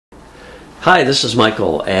Hi, this is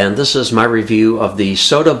Michael, and this is my review of the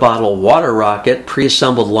soda bottle water rocket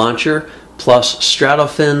pre-assembled launcher plus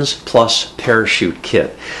stratofins plus parachute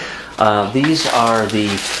kit. These are the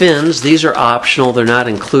fins. These are optional. They're not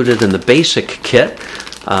included in the basic kit.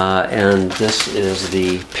 And this is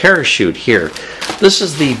the parachute here. This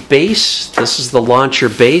is the base. This is the launcher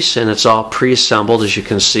base, and it's all pre-assembled, as you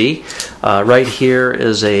can see. Right here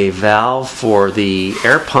is a valve for the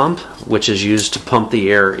air pump, which is used to pump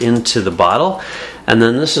the air into the bottle. And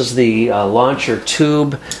then this is the launcher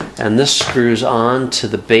tube, and this screws on to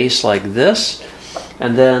the base like this.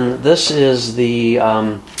 And then this is the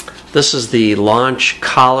launch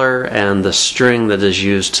collar and the string that is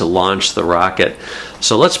used to launch the rocket.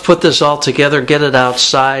 So let's put this all together, get it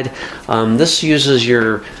outside. This uses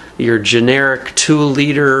your generic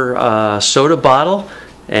 2-liter soda bottle,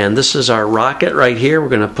 and this is our rocket right here. We're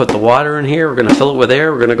going to put the water in here, we're going to fill it with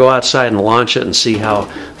air, we're going to go outside and launch it and see how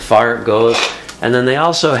far it goes. And then they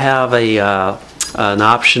also have an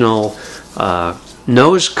optional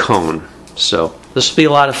nose cone, so this will be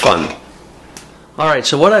a lot of fun. Alright,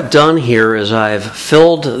 so what I've done here is I've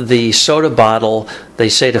filled the soda bottle. They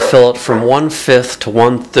say to fill it from 1/5 to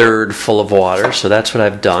 1/3 full of water, so that's what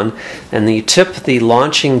I've done. And you tip the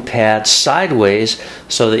launching pad sideways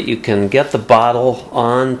so that you can get the bottle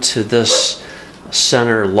onto this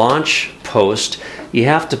center launch post. You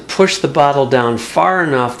have to push the bottle down far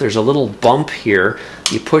enough. There's a little bump here.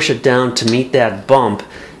 You push it down to meet that bump,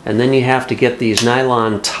 and then you have to get these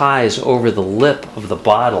nylon ties over the lip of the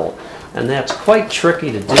bottle. And that's quite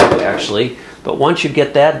tricky to do, actually. But once you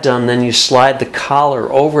get that done, then you slide the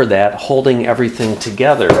collar over that, holding everything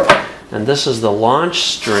together. And this is the launch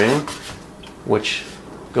string, which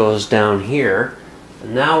goes down here.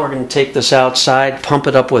 And now we're going to take this outside, pump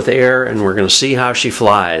it up with air, and we're going to see how she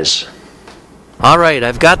flies. Alright,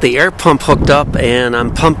 I've got the air pump hooked up, and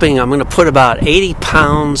I'm pumping. I'm going to put about 80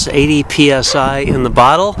 pounds, 80 psi in the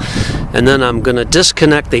bottle. And then I'm going to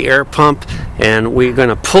disconnect the air pump, and we're going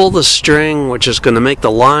to pull the string, which is going to make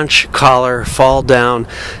the launch collar fall down,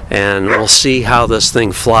 and we'll see how this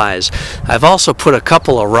thing flies. I've also put a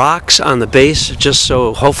couple of rocks on the base just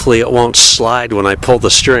so hopefully it won't slide when I pull the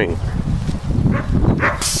string.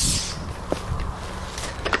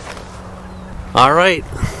 Alright,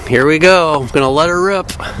 here we go. I'm going to let her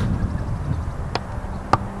rip.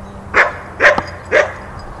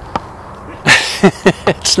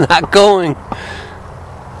 It's not going.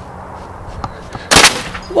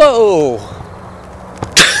 Whoa!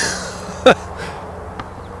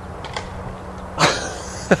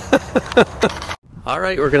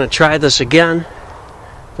 Alright, we're going to try this again.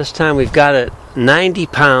 This time we've got it 90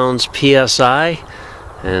 pounds psi,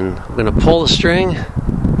 and I'm going to pull the string.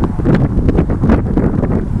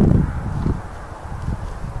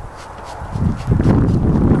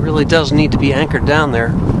 It really does need to be anchored down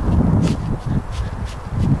there.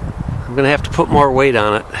 I'm going to have to put more weight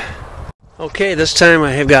on it. Okay, this time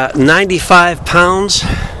I have got 95 pounds,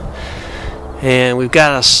 and we've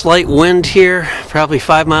got a slight wind here, probably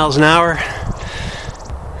 5 miles an hour.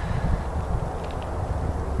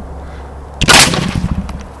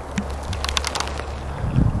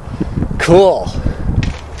 Cool.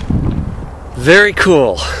 Very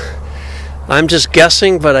cool. I'm just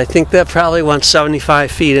guessing, but I think that probably went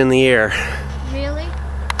 75 feet in the air.